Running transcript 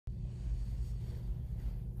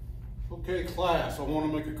Okay, class, I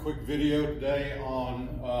want to make a quick video today on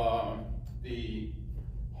the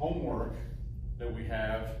homework that we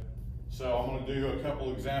have. So I'm going to do a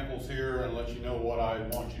couple examples here and let you know what I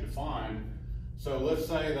want you to find. So let's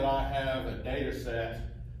say that I have a data set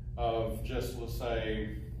of just, let's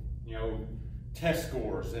say, test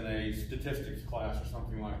scores in a statistics class or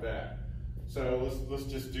something like that. So let's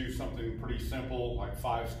just do something pretty simple, like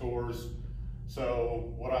 5 scores.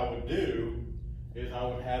 So what I would do is I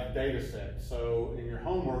would have data sets. So in your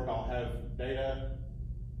homework, I'll have data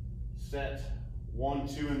set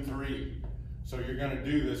 1, 2, and 3. So you're going to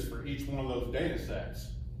do this for each one of those data sets.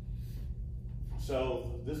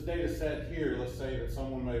 So this data set here, let's say that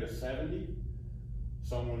someone made a 70,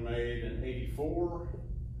 someone made an 84,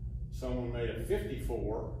 someone made a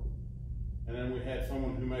 54, and then we had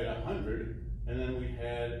someone who made 100, and then we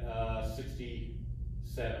had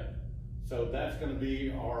 67. So that's going to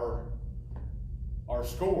be our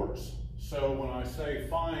scores. So when I say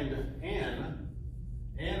find n,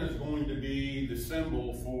 n is going to be the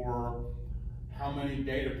symbol for how many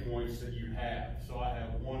data points that you have. So I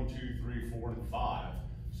have 1, 2, 3, 4, and 5.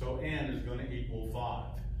 So n is going to equal 5.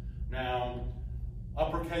 Now,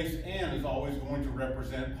 uppercase n is always going to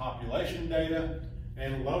represent population data,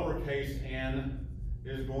 and lowercase n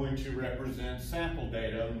is going to represent sample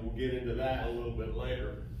data, and we'll get into that a little bit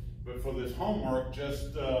later. But for this homework,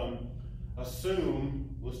 just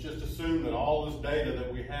let's just assume that all this data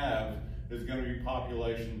that we have is going to be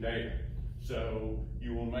population data. So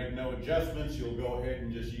you will make no adjustments. You'll go ahead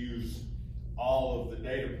and just use all of the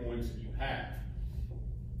data points that you have.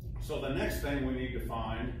 So the next thing we need to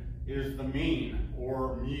find is the mean,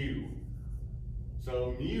 or mu.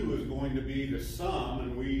 So mu is going to be the sum,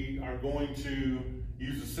 and we are going to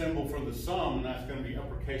use a symbol for the sum, and that's going to be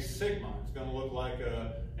uppercase sigma. It's going to look like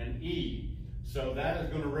an E. So that is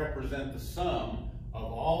going to represent the sum of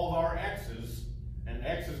all of our x's, and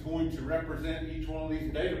x is going to represent each one of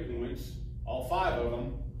these data points, all 5 of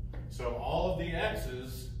them. So all of the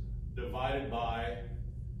x's divided by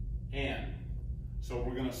n. So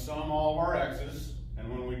we're going to sum all of our x's, and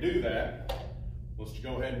when we do that, let's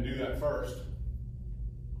go ahead and do that first.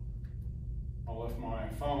 I left my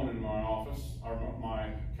phone in my office, or my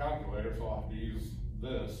calculator, so I'll have to use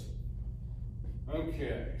this.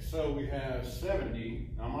 Okay, so we have 70,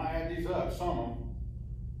 now I'm going to add these up, sum them,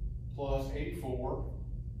 plus 84,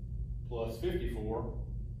 plus 54,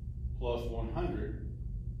 plus 100,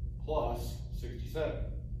 plus 67.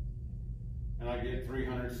 And I get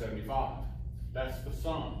 375. That's the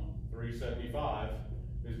sum. 375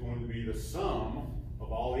 is going to be the sum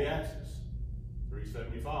of all the x's,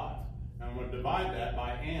 375. And I'm going to divide that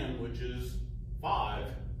by n, which is 5.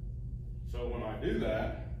 So when I do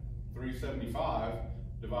that, 375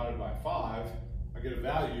 divided by 5, I get a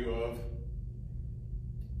value of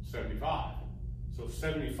 75. So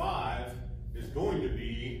 75 is going to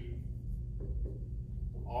be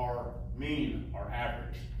our mean, our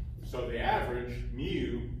average. So the average,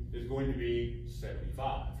 mu, is going to be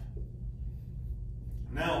 75.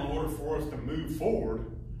 Now, in order for us to move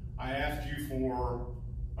forward, I asked you for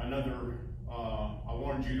another, I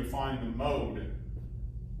wanted you to find the mode.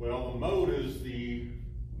 Well, the mode is the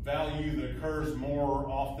value that occurs more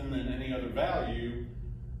often than any other value,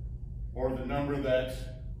 or the number that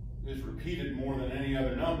is repeated more than any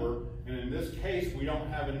other number. And in this case, we don't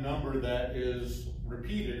have a number that is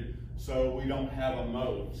repeated, so we don't have a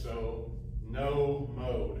mode. So no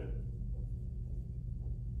mode.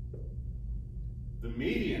 The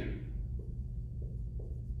median.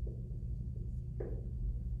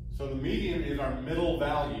 So the median is our middle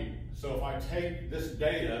value. So if I take this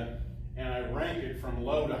data and I rank it from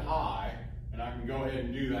low to high, and I can go ahead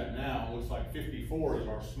and do that now. It looks like 54 is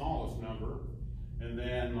our smallest number, and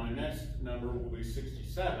then my next number will be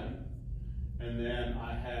 67, and then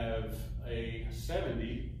I have a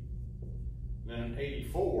 70, then an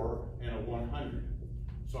 84, and a 100.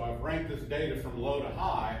 So I've ranked this data from low to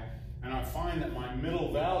high, and I find that my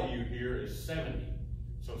middle value here is 70.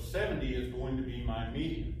 So 70 is going to be my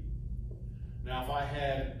median. Now if I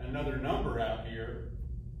had another number out here,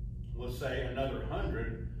 let's say another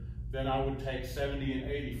 100, then I would take 70 and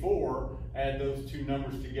 84, add those two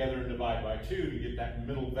numbers together and divide by 2 to get that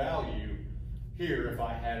middle value here. If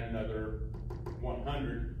I had another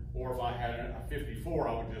 100, or if I had a 54,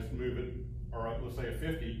 I would just move it, or let's say a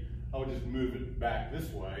 50, I would just move it back this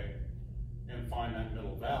way and find that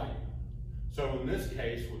middle value. So in this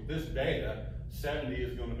case, with this data, 70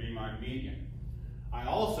 is going to be my median. I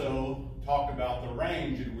also talked about the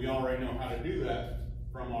range, and we already know how to do that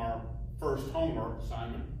from our first homework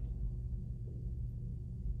assignment.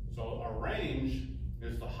 So our range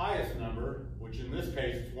is the highest number, which in this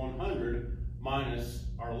case is 100, minus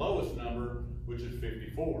our lowest number, which is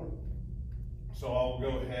 54. So I'll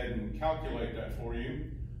go ahead and calculate that for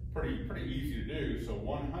you. Pretty easy to do. So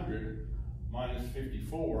 100 minus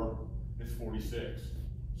 54 is 46.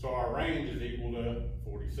 So our range is equal to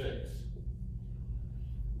 46.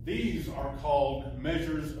 These are called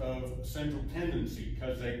measures of central tendency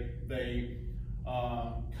because they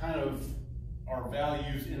kind of are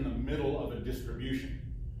values in the middle of a distribution.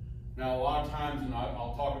 Now, a lot of times, and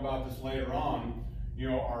I'll talk about this later on, you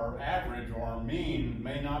know, our average or our mean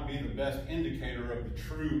may not be the best indicator of the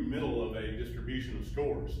true middle of a distribution of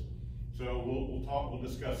scores. So we'll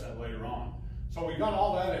discuss that later on. So we got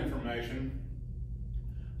all that information.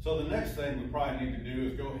 So the next thing we probably need to do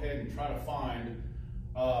is go ahead and try to find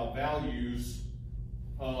values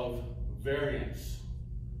of variance.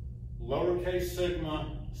 Lowercase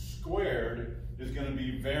sigma squared is going to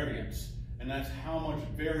be variance, and that's how much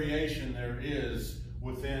variation there is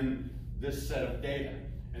within this set of data.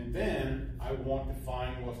 And then I want to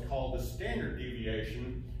find what's called the standard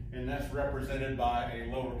deviation, and that's represented by a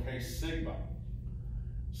lowercase sigma.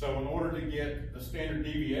 So in order to get the standard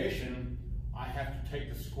deviation, I have to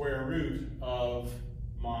take the square root of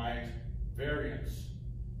my variance.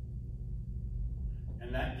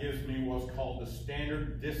 And that gives me what's called the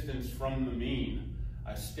standard distance from the mean.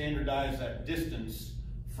 I standardize that distance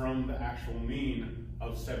from the actual mean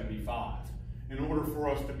of 75. In order for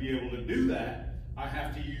us to be able to do that, I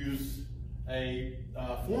have to use a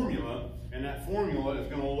formula, and that formula is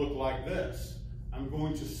going to look like this. I'm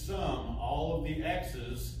going to sum all of the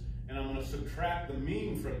x's, and I'm going to subtract the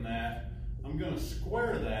mean from that. I'm going to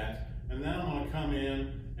square that, and then I'm going to come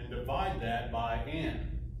in and divide that by n.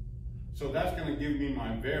 So that's going to give me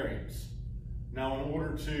my variance. Now, in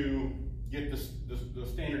order to get the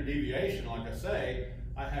standard deviation, like I say,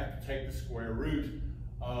 I have to take the square root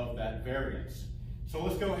of that variance. So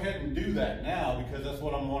let's go ahead and do that now, because that's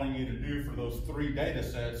what I'm wanting you to do for those 3 data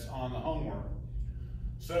sets on the homework.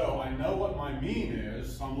 So I know what my mean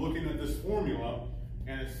is, so I'm looking at this formula,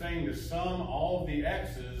 and it's saying to sum all of the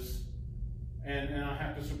x's, and I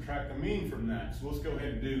have to subtract the mean from that. So let's go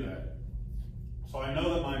ahead and do that. So I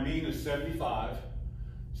know that my mean is 75,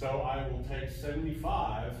 so I will take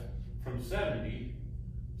 75 from 70,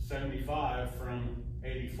 75 from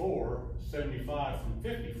 84, 75 from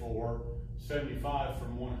 54, 75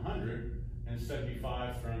 from 100, and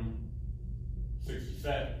 75 from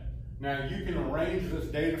 67. Now you can arrange this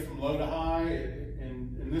data from low to high,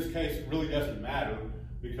 and in this case it really doesn't matter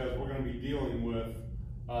because we're going to be dealing with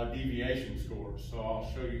deviation scores. So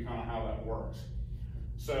I'll show you kind of how that works.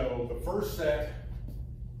 So the first set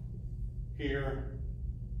here,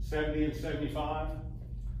 70 and 75.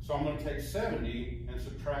 So I'm going to take 70 and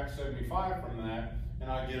subtract 75 from that, and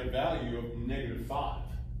I get a value of -5.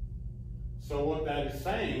 So what that is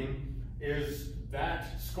saying is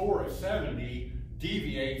that score of 70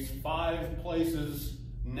 deviates 5 places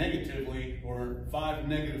negatively, or 5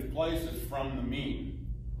 negative places from the mean.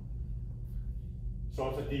 So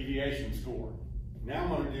it's a deviation score. Now I'm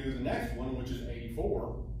going to do the next one, which is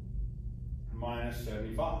 84 minus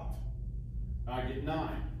 75. I get 9,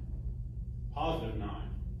 positive 9.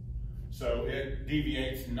 So it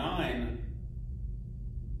deviates 9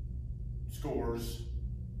 scores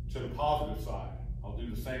to the positive side. I'll do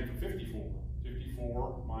the same for 54.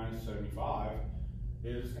 54 minus 75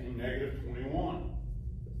 is a -21.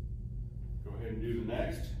 Go ahead and do the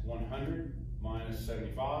next. 100 minus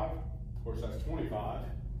 75. Of course, that's 25.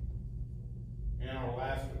 And our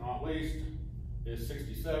last but not least is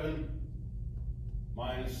 67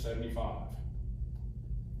 minus 75.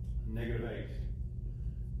 -8.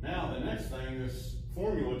 Now, the next thing this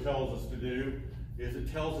formula tells us to do is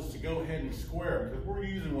it tells us to go ahead and square, because we're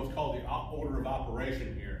using what's called the order of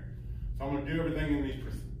operation here. So I'm going to do everything in these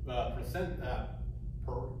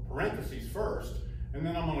parentheses first, and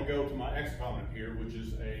then I'm going to go to my exponent here, which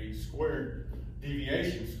is a squared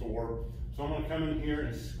deviation score. So I'm going to come in here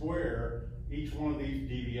and square each one of these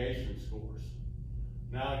deviation scores.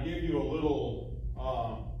 Now, I give you a little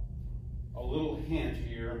hint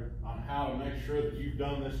here on how to make sure that you've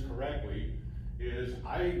done this correctly. Is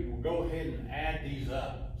I will go ahead and add these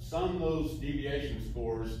up, sum those deviation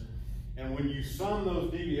scores, and when you sum those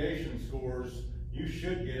deviation scores, you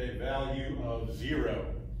should get a value of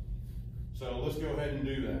 0. So let's go ahead and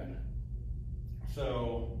do that.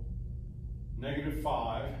 So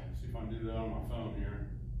 -5, see if I can do that on my phone here.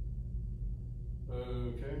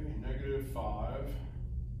 Okay, -5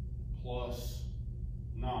 plus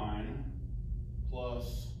 9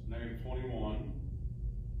 plus -21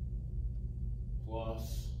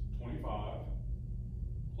 plus 25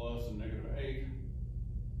 plus a -8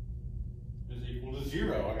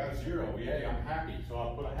 0. I got a 0. Yay, I'm happy. So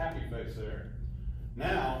I'll put a happy face there.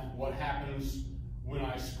 Now, what happens when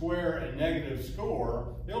I square a negative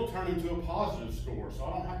score? It'll turn into a positive score. So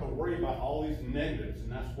I don't have to worry about all these negatives.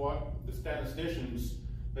 And that's what the statisticians,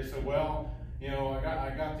 they say, well, you know,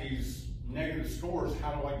 I got these negative scores.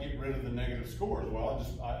 How do I get rid of the negative scores? Well,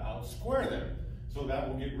 I'll square them. So that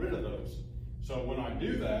will get rid of those. So when I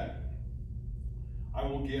do that, I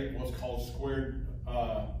will get what's called squared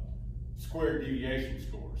deviation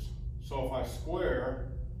scores. So if I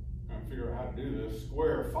square, I'm going to figure out how to do this,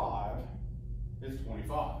 square 5 is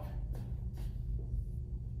 25.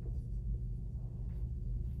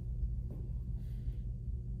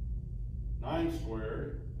 Nine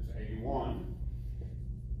squared is 81.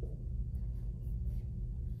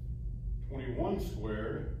 21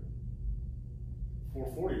 squared,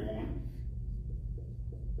 441.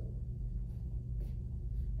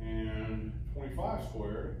 And 25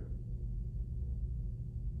 squared,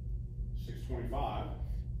 625.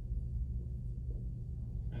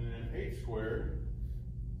 And then 8 squared,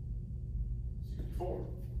 64.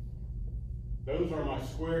 Those are my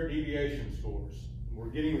square deviation scores. We're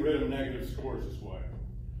getting rid of negative scores this way.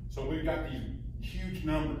 So we've got these huge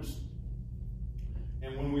numbers.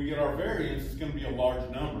 And when we get our variance, it's going to be a large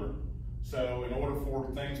number. So in order for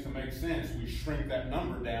things to make sense, we shrink that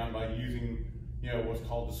number down by using, you know, what's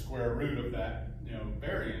called the square root of that, you know,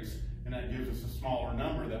 variance, and that gives us a smaller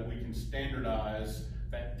number that we can standardize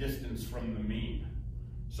that distance from the mean.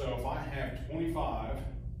 So if I have 25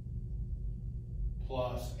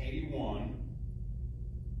 plus 81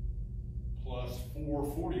 plus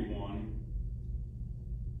 441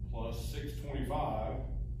 plus 625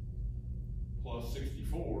 plus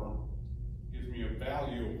 64 gives me a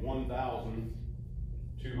value of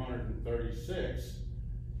 1,236.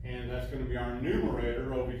 And that's going to be our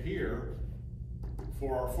numerator over here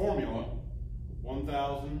for our formula,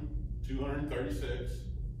 1,236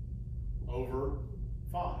 over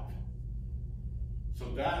 5.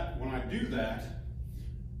 So that, when I do that,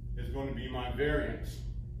 is going to be my variance.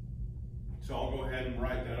 So I'll go ahead and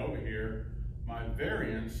write that over here. My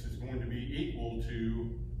variance is going to be equal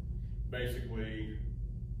to, basically,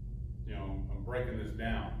 you know, I'm breaking this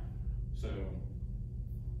down. So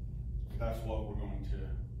that's what we're going to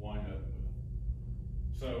wind up with.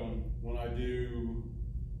 So when I do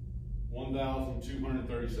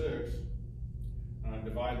 1,236, and I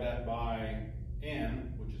divide that by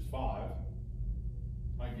n, which is 5,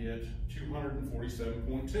 I get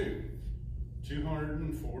 247.2.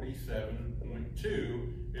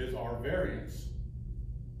 247.2 is our variance.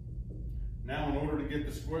 Now, in order to get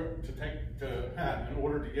the in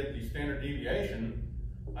order to get the standard deviation,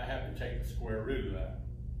 I have to take the square root of that.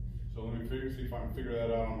 So let me see if I can figure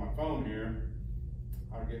that out on my phone here,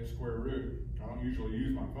 how to get the square root. I don't usually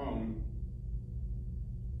use my phone.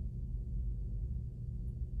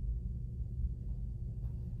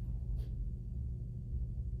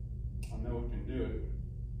 I know it can do it.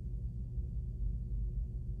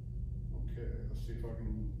 Okay, let's see if I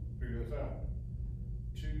can figure this out.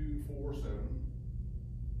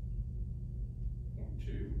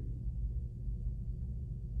 247.2.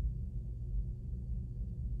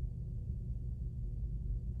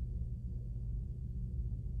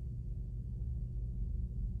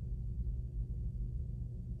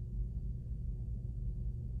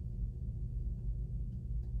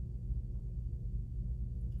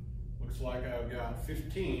 Looks like I've got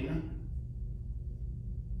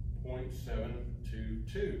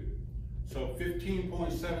 15.722. So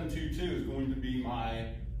 15.722 is going to be my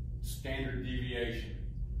standard deviation.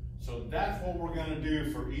 So that's what we're going to do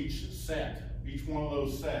for each set, each one of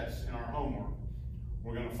those sets in our homework.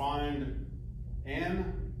 We're going to find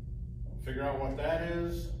n, figure out what that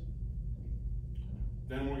is.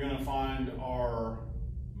 Then we're going to find our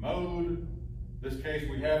mode. In this case,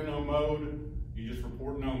 we have no mode. You just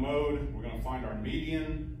report no mode. We're going to find our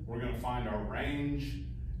median. We're going to find our range.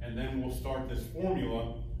 And then we'll start this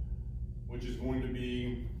formula, which is going to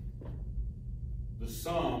be the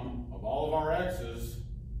sum of all of our x's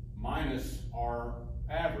minus our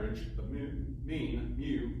average, the mean,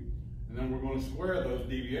 mu, and then we're going to square those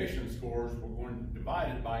deviation scores. We're going to divide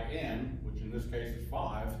it by n, which in this case is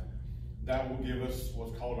 5. That will give us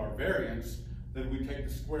what's called our variance. Then we take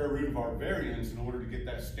the square root of our variance in order to get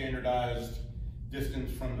that standardized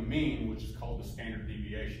distance from the mean, which is called the standard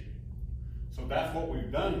deviation. So that's what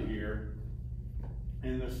we've done here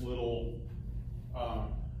in this little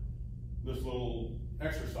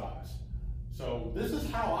exercise. So this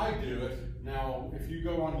is how I do it. Now, if you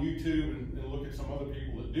go on YouTube and look at some other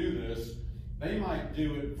people that do this, they might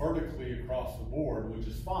do it vertically across the board, which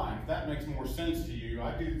is fine. If that makes more sense to you,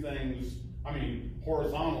 I do things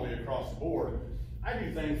horizontally across the board. I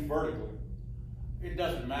do things vertically. It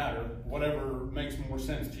doesn't matter. Whatever makes more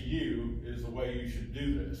sense to you is the way you should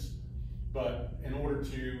do this. But in order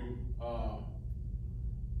to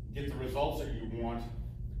get the results that you want,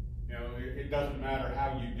 it doesn't matter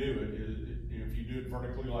how you do it. If you do it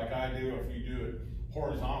vertically like I do, or if you do it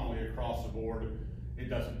horizontally across the board, it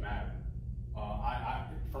doesn't matter.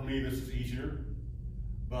 For me, this is easier.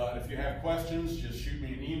 But if you have questions, just shoot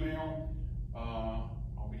me an email.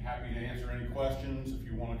 I'll be happy to answer any questions. If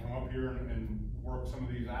you want to come up here and work some of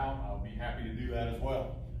these out, I'll be happy to do that as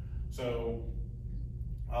well. So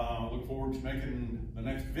look forward to making the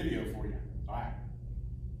next video for you. All right.